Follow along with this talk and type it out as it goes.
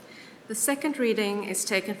The second reading is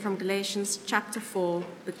taken from Galatians chapter 4,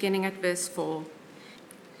 beginning at verse 4.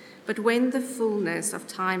 But when the fullness of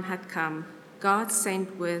time had come, God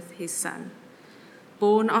sent with his Son,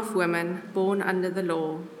 born of woman, born under the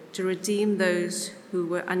law, to redeem those who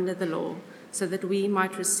were under the law, so that we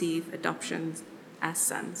might receive adoption as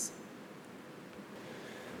sons.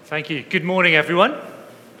 Thank you. Good morning, everyone.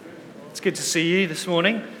 It's good to see you this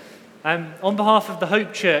morning. On behalf of the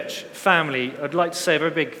Hope Church family, I'd like to say a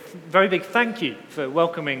very big thank you for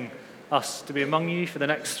welcoming us to be among you for the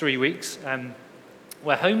next 3 weeks.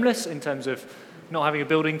 We're homeless in terms of not having a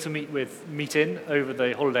building to meet in over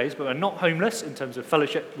the holidays, but we're not homeless in terms of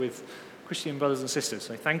fellowship with Christian brothers and sisters.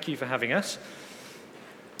 So thank you for having us.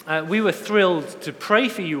 We were thrilled to pray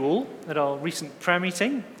for you all at our recent prayer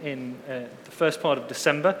meeting in the first part of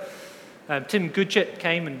December. Tim Goodchip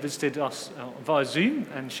came and visited us via Zoom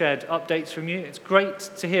and shared updates from you. It's great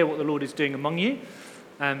to hear what the Lord is doing among you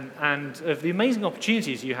and of the amazing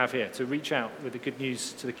opportunities you have here to reach out with the good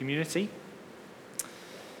news to the community.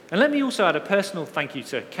 And let me also add a personal thank you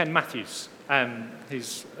to Ken Matthews,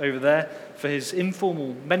 who's over there, for his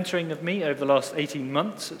informal mentoring of me over the last 18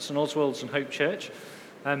 months at St Oswald's and Hope Church.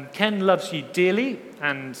 Ken loves you dearly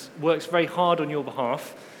and works very hard on your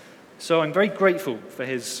behalf, so I'm very grateful for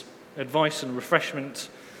his advice and refreshment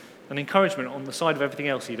and encouragement on the side of everything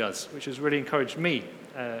else he does, which has really encouraged me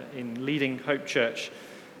in leading Hope Church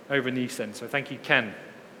over in the East End. So thank you, Ken.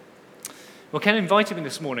 Well, Ken invited me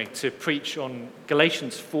this morning to preach on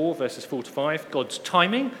Galatians 4, verses 4 to 5, God's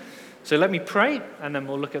timing. So let me pray, and then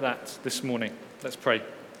we'll look at that this morning. Let's pray.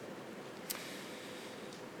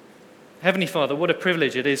 Heavenly Father, what a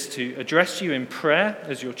privilege it is to address you in prayer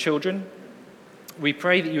as your children. We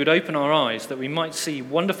pray that you would open our eyes, that we might see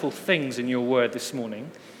wonderful things in your word this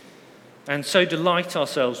morning, and so delight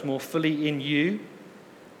ourselves more fully in you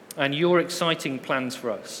and your exciting plans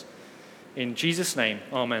for us. In Jesus' name,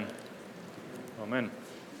 amen. Amen.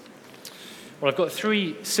 Well, I've got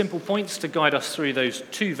 3 simple points to guide us through those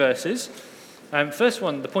 2 verses. First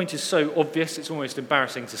one, the point is so obvious, it's almost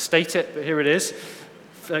embarrassing to state it, but here it is.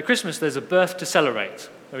 At Christmas, there's a birth to celebrate.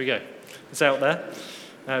 There we go. It's out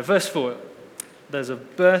there. Verse 4. There's a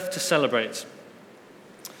birth to celebrate.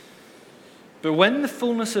 But when the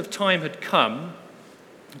fullness of time had come,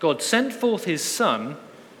 God sent forth his Son,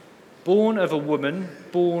 born of a woman,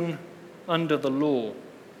 born under the law.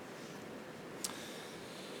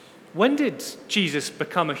 When did Jesus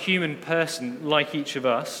become a human person like each of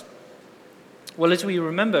us? Well, as we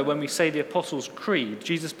remember when we say the Apostles' Creed,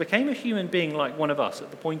 Jesus became a human being like one of us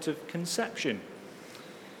at the point of conception.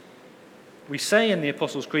 We say in the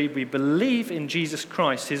Apostles' Creed, we believe in Jesus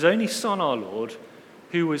Christ, his only Son, our Lord,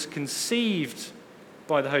 who was conceived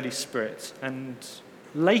by the Holy Spirit and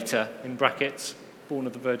later, in brackets, born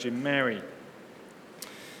of the Virgin Mary.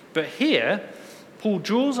 But here, Paul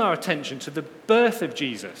draws our attention to the birth of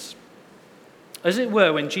Jesus. As it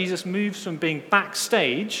were, when Jesus moves from being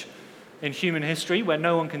backstage in human history, where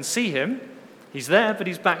no one can see him, he's there, but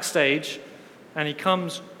he's backstage, and he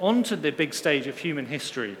comes onto the big stage of human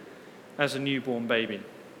history as a newborn baby.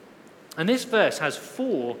 And this verse has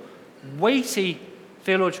 4 weighty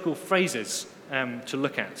theological phrases to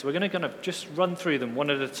look at. So we're going to kind of just run through them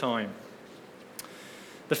one at a time.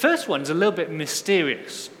 The first one is a little bit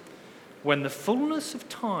mysterious. When the fullness of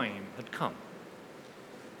time had come.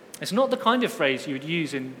 It's not the kind of phrase you would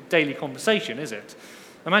use in daily conversation, is it?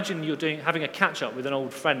 Imagine you're having a catch-up with an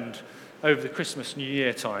old friend over the Christmas, New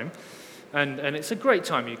Year time. And it's a great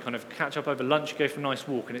time. You kind of catch up over lunch, you go for a nice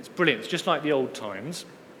walk, and it's brilliant. It's just like the old times.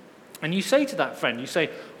 And you say to that friend, you say,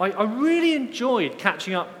 I really enjoyed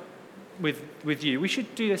catching up with you. We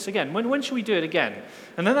should do this again. When should we do it again?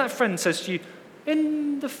 And then that friend says to you,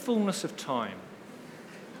 in the fullness of time.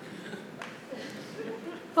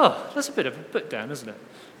 Oh, that's a bit of a put down, isn't it?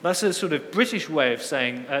 That's a sort of British way of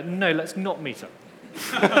saying, no, let's not meet up.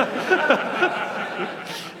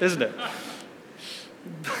 Isn't it?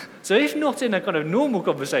 So if not in a kind of normal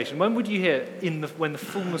conversation, when would you hear when the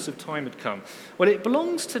fullness of time had come? Well, it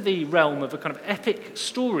belongs to the realm of a kind of epic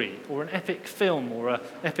story or an epic film or an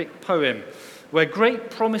epic poem where great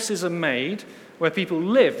promises are made, where people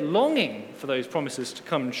live longing for those promises to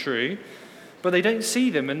come true, but they don't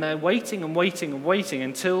see them and they're waiting and waiting and waiting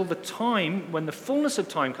until the time when the fullness of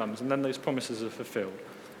time comes and then those promises are fulfilled.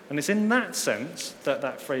 And it's in that sense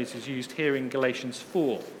that phrase is used here in Galatians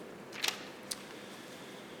 4.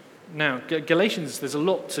 Now, Galatians, there's a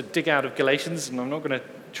lot to dig out of Galatians, and I'm not going to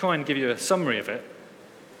try and give you a summary of it.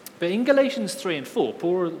 But in Galatians 3 and 4,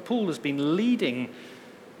 Paul has been leading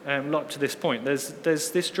up to this point. There's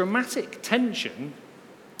this dramatic tension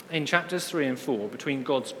in chapters 3 and 4 between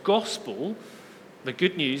God's gospel the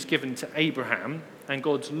good news given to Abraham, and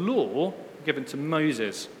God's law given to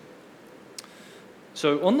Moses.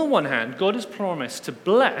 So on the one hand, God has promised to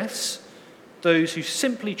bless those who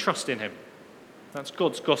simply trust in him. That's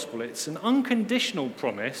God's gospel. It's an unconditional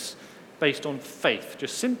promise based on faith,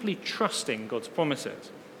 just simply trusting God's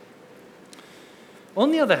promises.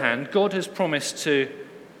 On the other hand, God has promised to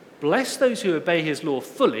bless those who obey his law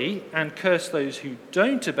fully and curse those who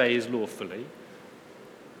don't obey his law fully.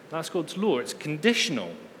 That's God's law. It's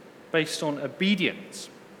conditional, based on obedience.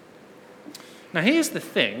 Now here's the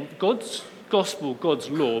thing. God's gospel, God's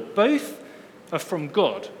law, both are from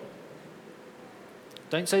God.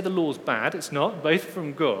 Don't say the law's bad. It's not. Both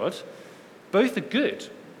from God. Both are good.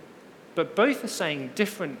 But both are saying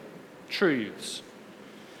different truths.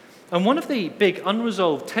 And one of the big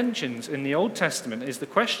unresolved tensions in the Old Testament is the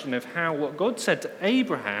question of how what God said to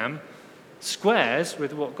Abraham squares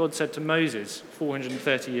with what God said to Moses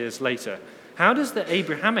 430 years later. How does the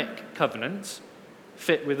Abrahamic covenant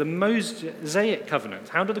fit with the Mosaic covenant?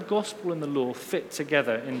 How do the gospel and the law fit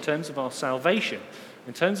together in terms of our salvation,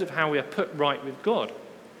 in terms of how we are put right with God?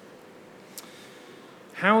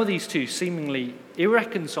 How are these two seemingly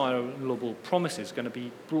irreconcilable promises going to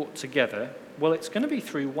be brought together? Well, it's going to be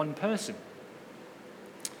through one person.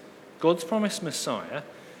 God's promised Messiah.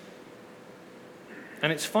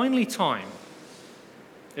 And it's finally time.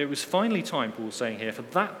 It was finally time, Paul's saying here, for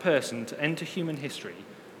that person to enter human history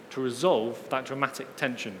to resolve that dramatic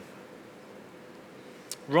tension.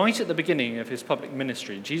 Right at the beginning of his public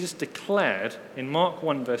ministry, Jesus declared in Mark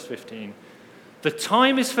 1, verse 15, "The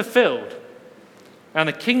time is fulfilled, and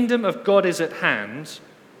the kingdom of God is at hand.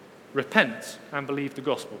 Repent and believe the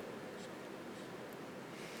gospel."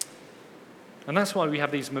 And that's why we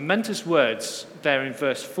have these momentous words there in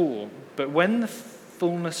verse 4. But when the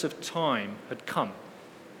fullness of time had come,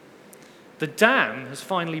 the dam has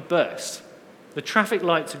finally burst. The traffic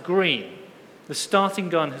lights are green. The starting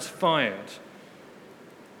gun has fired.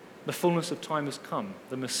 The fullness of time has come.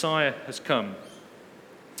 The Messiah has come.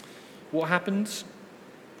 What happens?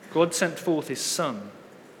 God sent forth his Son.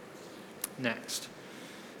 Next.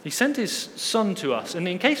 He sent his Son to us. And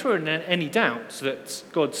in case we're in any doubt that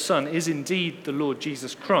God's Son is indeed the Lord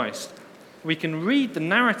Jesus Christ, we can read the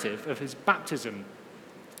narrative of his baptism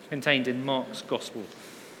contained in Mark's Gospel.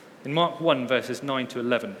 In Mark 1, verses 9 to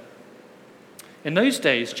 11. In those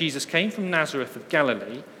days, Jesus came from Nazareth of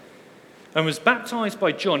Galilee and was baptized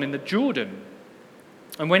by John in the Jordan.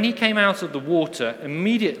 And when he came out of the water,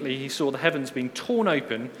 immediately he saw the heavens being torn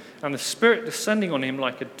open and the Spirit descending on him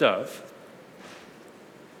like a dove.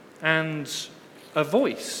 And a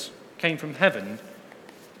voice came from heaven,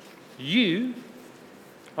 "You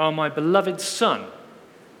are my beloved Son.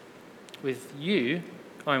 With you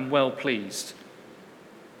I am well pleased."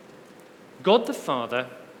 God the Father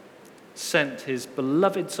sent his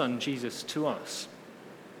beloved Son, Jesus, to us.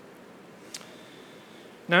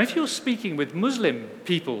 Now, if you're speaking with Muslim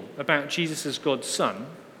people about Jesus as God's Son,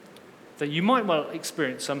 then you might well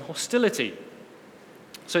experience some hostility.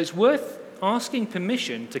 So it's worth asking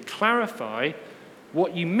permission to clarify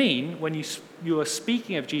what you mean when you are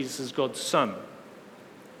speaking of Jesus as God's Son.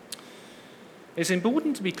 It's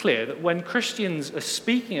important to be clear that when Christians are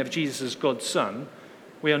speaking of Jesus as God's Son,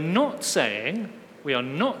 we are not saying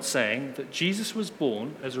that Jesus was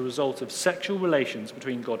born as a result of sexual relations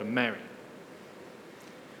between God and Mary.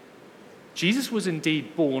 Jesus was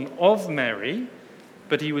indeed born of Mary,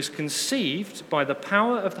 but he was conceived by the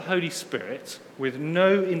power of the Holy Spirit with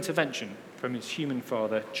no intervention from his human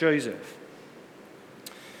father, Joseph.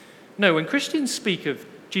 No, when Christians speak of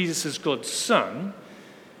Jesus as God's Son,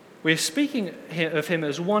 we're speaking of him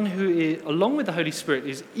as one who, along with the Holy Spirit,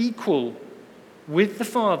 is equal with the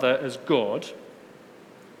Father as God.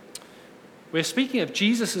 We're speaking of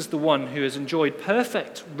Jesus as the one who has enjoyed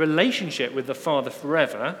perfect relationship with the Father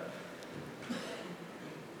forever,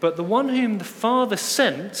 but the one whom the Father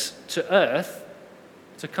sent to earth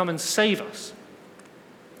to come and save us.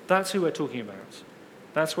 That's who we're talking about.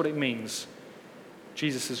 That's what it means.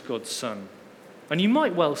 Jesus is God's Son. And you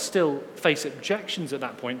might well still face objections at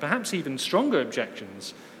that point, perhaps even stronger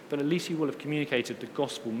objections, but at least you will have communicated the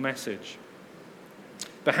gospel message.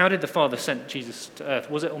 But how did the Father send Jesus to earth?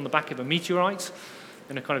 Was it on the back of a meteorite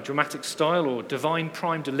in a kind of dramatic style or divine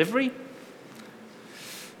prime delivery?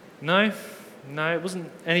 No, it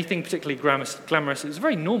wasn't anything particularly glamorous. It was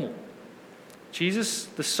very normal. Jesus,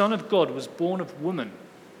 the Son of God, was born of woman,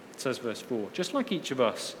 says verse 4, just like each of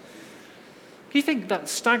us. Do you think that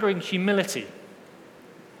staggering humility,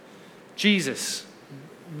 Jesus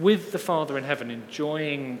with the Father in heaven,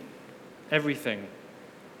 enjoying everything,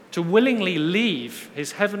 to willingly leave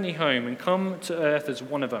his heavenly home and come to earth as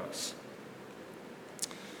one of us?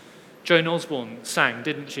 Joan Osborne sang,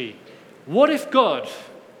 didn't she? What if God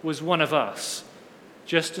was one of us,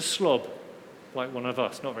 just a slob like one of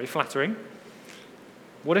us? Not very flattering.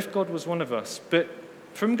 What if God was one of us? But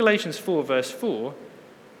from Galatians 4, verse 4,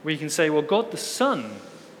 we can say, well, God the Son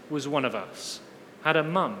was one of us, had a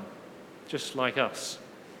mum just like us.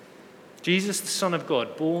 Jesus, the Son of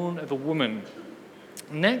God, born of a woman.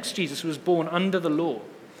 Next, Jesus was born under the law.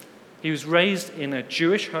 He was raised in a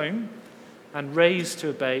Jewish home and raised to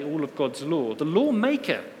obey all of God's law. The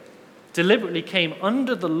lawmaker deliberately came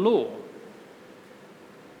under the law.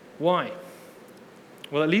 Why?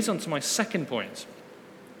 Well, it leads on to my second point.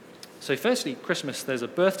 So firstly, Christmas, there's a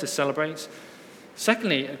birth to celebrate.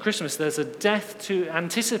 Secondly, at Christmas, there's a death to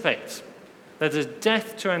anticipate. There's a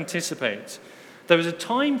death to anticipate. There was a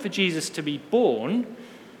time for Jesus to be born,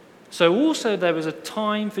 so also there was a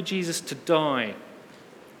time for Jesus to die.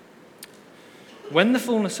 When the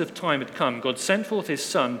fullness of time had come, God sent forth his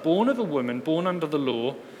Son, born of a woman, born under the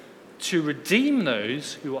law, to redeem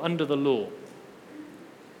those who were under the law.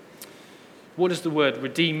 What does the word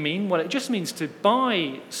redeem mean? Well, it just means to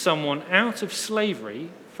buy someone out of slavery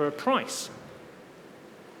for a price.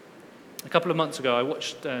 A couple of months ago, I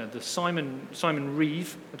watched the Simon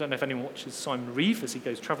Reeve. I don't know if anyone watches Simon Reeve as he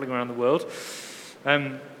goes travelling around the world.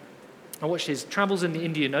 I watched his Travels in the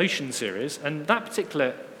Indian Ocean series, and that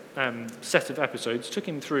particular set of episodes took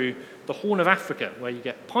him through the Horn of Africa, where you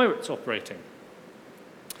get pirates operating.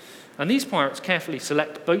 And these pirates carefully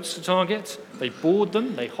select boats to target, they board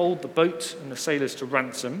them, they hold the boat and the sailors to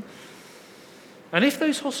ransom. And if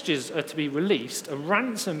those hostages are to be released, a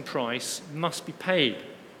ransom price must be paid,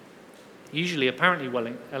 usually apparently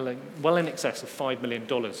well in excess of $5 million.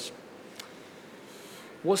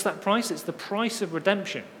 What's that price? It's the price of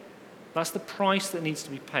redemption. That's the price that needs to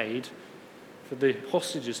be paid for the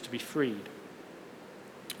hostages to be freed.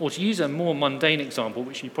 Or to use a more mundane example,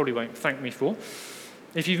 which you probably won't thank me for,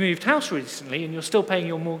 if you've moved house recently and you're still paying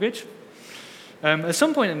your mortgage, at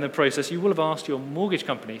some point in the process you will have asked your mortgage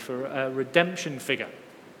company for a redemption figure.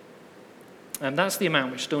 And that's the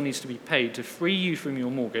amount which still needs to be paid to free you from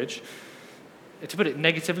your mortgage. To put it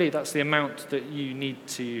negatively, that's the amount that you need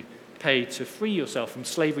to pay to free yourself from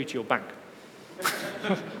slavery to your bank.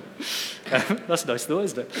 That's a nice thought,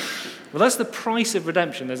 isn't it? Well, that's the price of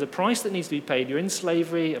redemption. There's a price that needs to be paid. You're in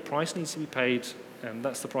slavery, a price needs to be paid, and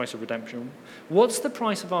that's the price of redemption. What's the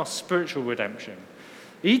price of our spiritual redemption?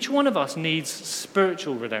 Each one of us needs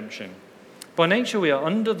spiritual redemption. By nature, we are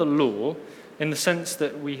under the law in the sense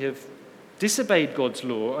that we have disobeyed God's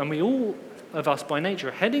law, and we all of us by nature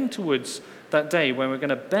are heading towards that day when we're going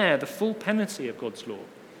to bear the full penalty of God's law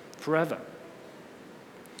forever.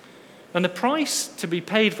 And the price to be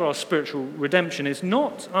paid for our spiritual redemption is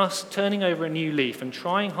not us turning over a new leaf and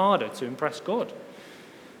trying harder to impress God.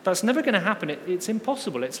 That's never going to happen. It's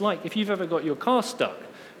impossible. It's like if you've ever got your car stuck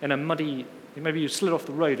in a muddy, maybe you slid off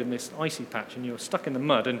the road in this icy patch and you're stuck in the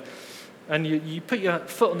mud and you put your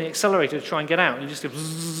foot on the accelerator to try and get out and you just go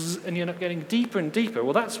zzz, and you're not getting deeper and deeper.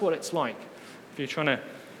 Well, that's what it's like if you're trying to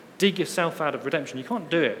dig yourself out of redemption. You can't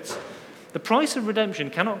do it. The price of redemption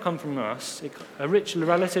cannot come from us. A rich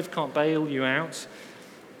relative can't bail you out.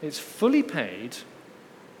 It's fully paid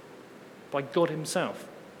by God himself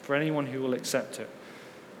for anyone who will accept it.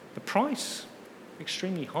 The price,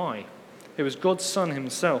 extremely high. It was God's Son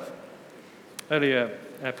himself. Earlier,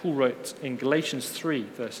 Paul wrote in Galatians 3,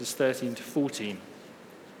 verses 13 to 14.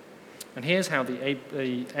 And here's how the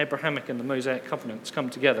Abrahamic and the Mosaic covenants come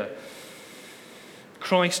together.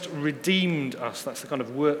 Christ redeemed us. That's the kind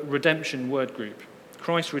of redemption word group.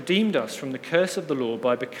 Christ redeemed us from the curse of the law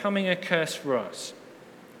by becoming a curse for us.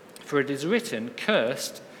 For it is written,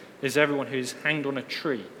 cursed is everyone who is hanged on a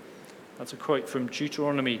tree. That's a quote from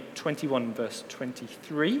Deuteronomy 21, verse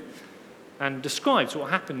 23, and describes what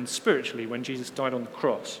happened spiritually when Jesus died on the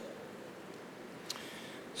cross.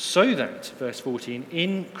 So that, verse 14,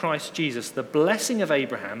 in Christ Jesus, the blessing of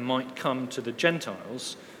Abraham might come to the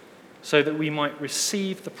Gentiles, so that we might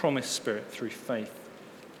receive the promised Spirit through faith.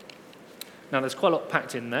 Now, there's quite a lot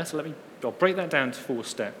packed in there, so I'll break that down to 4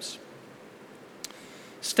 steps.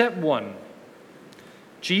 Step 1,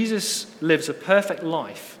 Jesus lives a perfect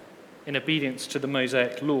life in obedience to the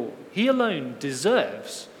Mosaic law. He alone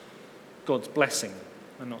deserves God's blessing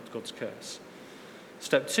and not God's curse.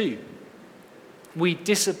 Step 2, we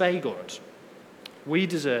disobey God. We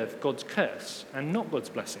deserve God's curse and not God's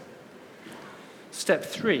blessing. Step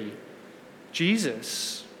 3,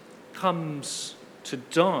 Jesus comes to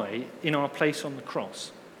die in our place on the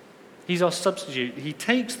cross. He's our substitute. He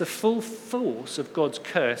takes the full force of God's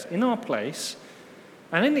curse in our place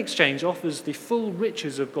and in exchange offers the full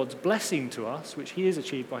riches of God's blessing to us, which he has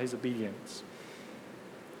achieved by his obedience.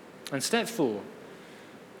 And step 4,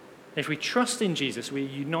 if we trust in Jesus, we're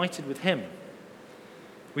united with him.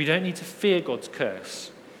 We don't need to fear God's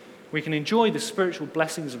curse. We can enjoy the spiritual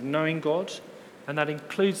blessings of knowing God, and that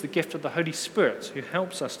includes the gift of the Holy Spirit, who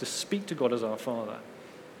helps us to speak to God as our Father.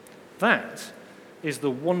 That is the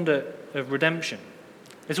wonder of redemption.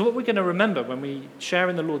 It's what we're going to remember when we share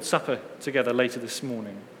in the Lord's Supper together later this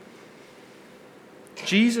morning.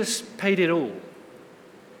 Jesus paid it all.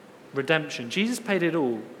 Redemption. Jesus paid it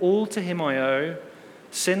all. All to him I owe.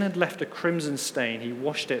 Sin had left a crimson stain. He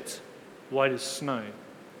washed it white as snow.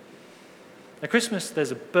 At Christmas,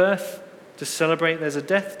 there's a birth to celebrate. There's a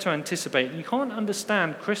death to anticipate. You can't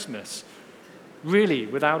understand Christmas, really,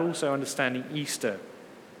 without also understanding Easter.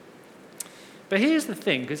 But here's the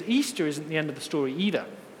thing, because Easter isn't the end of the story either.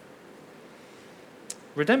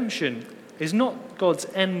 Redemption is not God's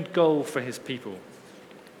end goal for his people.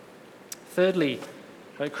 Thirdly,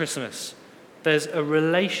 at Christmas, there's a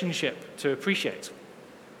relationship to appreciate.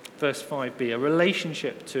 Verse 5b, a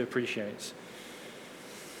relationship to appreciate.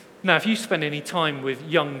 Now, if you spend any time with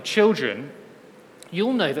young children,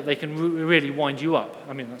 you'll know that they can really wind you up.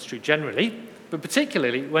 I mean, that's true generally, but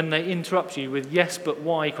particularly when they interrupt you with yes but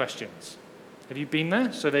why questions. Have you been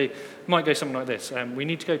there? So they might go something like this. We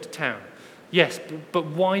need to go to town. Yes, but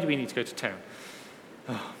why do we need to go to town?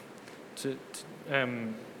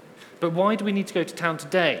 But why do we need to go to town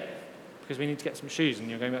today? Because we need to get some shoes and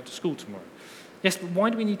you're going back to school tomorrow. Yes, but why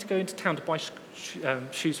do we need to go into town to buy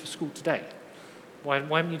shoes for school today? Why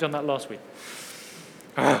haven't you done that last week?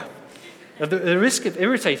 At the risk of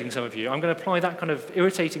irritating some of you, I'm going to apply that kind of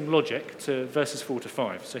irritating logic to verses 4 to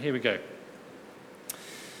 5. So here we go.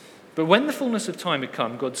 But when the fullness of time had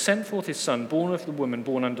come, God sent forth his Son, born of the woman,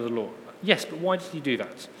 born under the law. Yes, but why did he do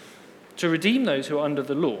that? To redeem those who are under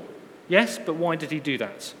the law. Yes, but why did he do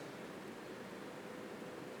that?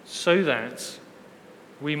 So that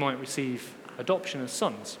we might receive adoption as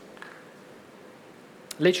sons.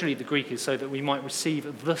 Literally, the Greek is so that we might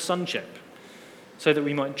receive the sonship, so that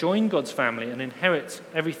we might join God's family and inherit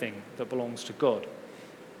everything that belongs to God.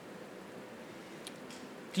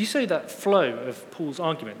 Do you see that flow of Paul's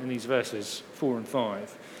argument in these verses 4 and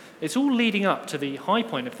 5? It's all leading up to the high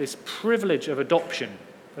point of this privilege of adoption,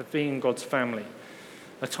 of being in God's family.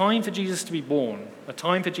 A time for Jesus to be born, a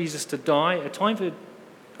time for Jesus to die, a time for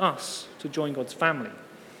us to join God's family.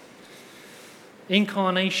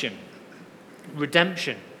 Incarnation,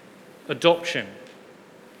 redemption, adoption,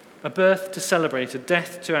 a birth to celebrate, a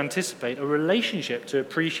death to anticipate, a relationship to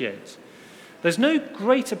appreciate. There's no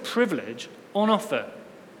greater privilege on offer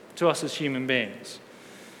to us as human beings.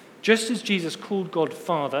 Just as Jesus called God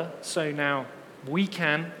Father, so now we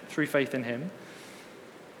can through faith in him.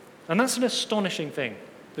 And that's an astonishing thing.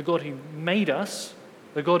 The God who made us,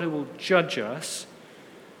 the God who will judge us,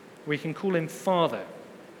 we can call him Father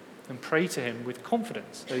and pray to him with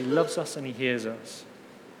confidence that he loves us and he hears us.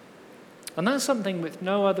 And that's something which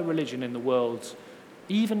no other religion in the world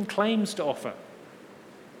even claims to offer.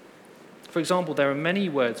 For example, there are many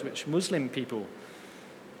words which Muslim people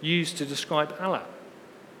use to describe Allah,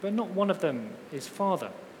 but not one of them is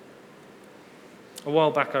Father. A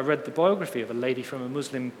while back I read the biography of a lady from a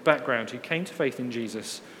Muslim background who came to faith in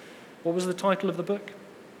Jesus. What was the title of the book?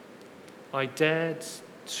 I dared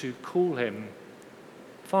to call him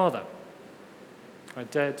Father. I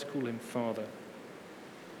dared to call him Father.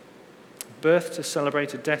 A birth to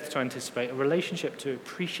celebrate, a death to anticipate, a relationship to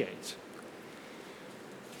appreciate.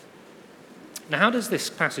 Now, how does this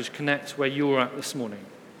passage connect where you're at this morning?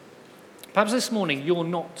 Perhaps this morning you're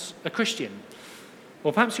not a Christian,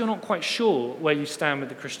 or perhaps you're not quite sure where you stand with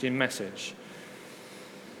the Christian message.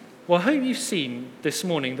 Well, I hope you've seen this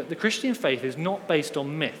morning that the Christian faith is not based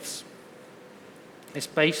on myths. It's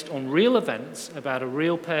based on real events about a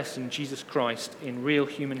real person, Jesus Christ, in real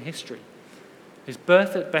human history. His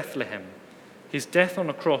birth at Bethlehem, his death on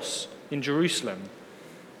a cross in Jerusalem,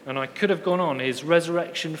 and I could have gone on, his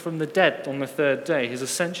resurrection from the dead on the third day, his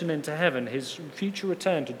ascension into heaven, his future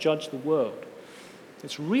return to judge the world.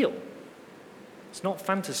 It's real. It's not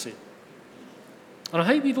fantasy. And I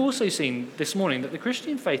hope you've also seen this morning that the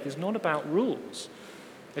Christian faith is not about rules.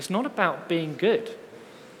 It's not about being good.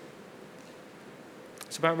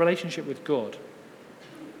 It's about relationship with God.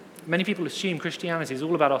 Many people assume Christianity is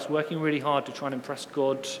all about us working really hard to try and impress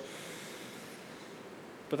God,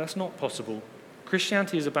 but that's not possible.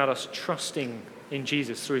 Christianity is about us trusting in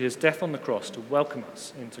Jesus through his death on the cross to welcome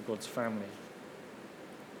us into God's family.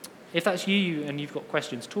 If that's you and you've got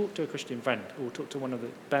questions, talk to a Christian friend or talk to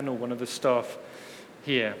Ben or one of the staff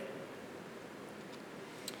here.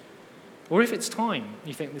 Or if it's time,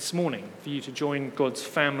 you think, this morning for you to join God's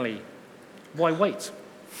family, why wait?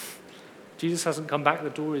 Jesus hasn't come back, the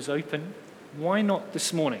door is open. Why not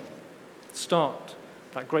this morning start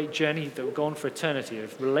that great journey that will go on for eternity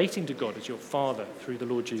of relating to God as your Father through the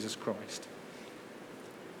Lord Jesus Christ?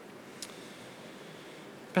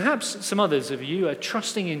 Perhaps some others of you are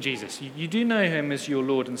trusting in Jesus. You do know him as your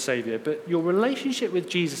Lord and Saviour, but your relationship with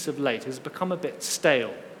Jesus of late has become a bit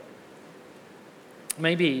stale.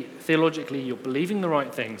 Maybe theologically you're believing the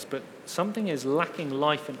right things, but something is lacking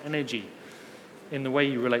life and energy in the way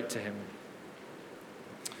you relate to him.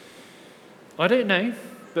 I don't know,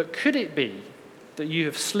 but could it be that you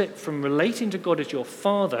have slipped from relating to God as your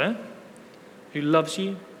Father, who loves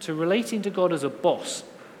you, to relating to God as a boss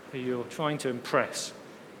who you're trying to impress?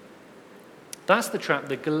 That's the trap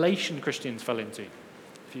the Galatian Christians fell into,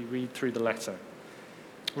 if you read through the letter.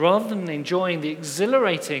 Rather than enjoying the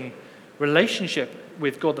exhilarating relationship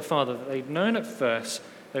with God the Father that they'd known at first,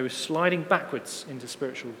 they were sliding backwards into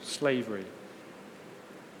spiritual slavery.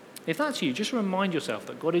 If that's you, just remind yourself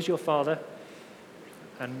that God is your Father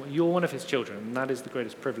and you're one of his children, and that is the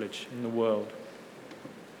greatest privilege in the world.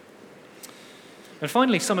 And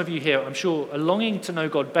finally, some of you here, I'm sure, are longing to know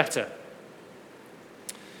God better.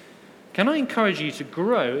 Can I encourage you to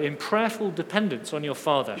grow in prayerful dependence on your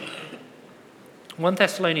Father? 1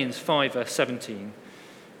 Thessalonians 5, verse 17,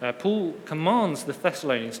 Paul commands the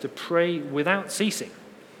Thessalonians to pray without ceasing.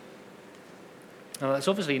 Now, that's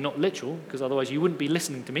obviously not literal, because otherwise you wouldn't be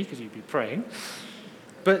listening to me, because you'd be praying.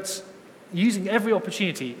 But using every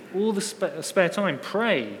opportunity, all the spare time,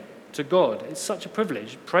 pray to God. It's such a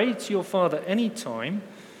privilege. Pray to your Father any time.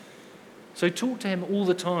 So talk to him all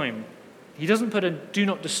the time. He doesn't put a do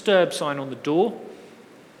not disturb sign on the door.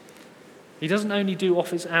 He doesn't only do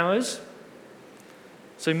office hours.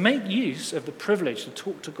 So make use of the privilege to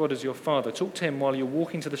talk to God as your Father. Talk to him while you're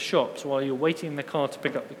walking to the shops, while you're waiting in the car to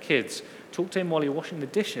pick up the kids. Talk to him while you're washing the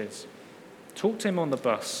dishes. Talk to him on the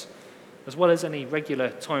bus, as well as any regular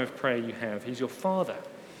time of prayer you have. He's your Father.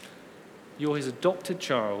 You're his adopted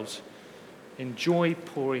child. Enjoy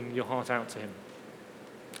pouring your heart out to him.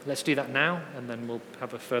 Let's do that now, and then we'll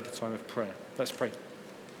have a further time of prayer. Let's pray.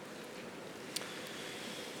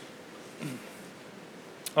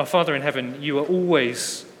 Our Father in heaven, you are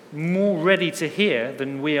always more ready to hear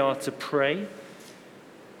than we are to pray,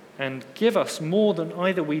 and give us more than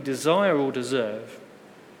either we desire or deserve.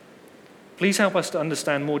 Please help us to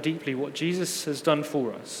understand more deeply what Jesus has done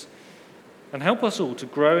for us, and help us all to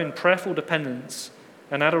grow in prayerful dependence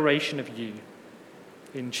and adoration of you.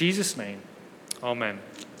 In Jesus' name, amen.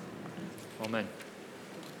 Amen.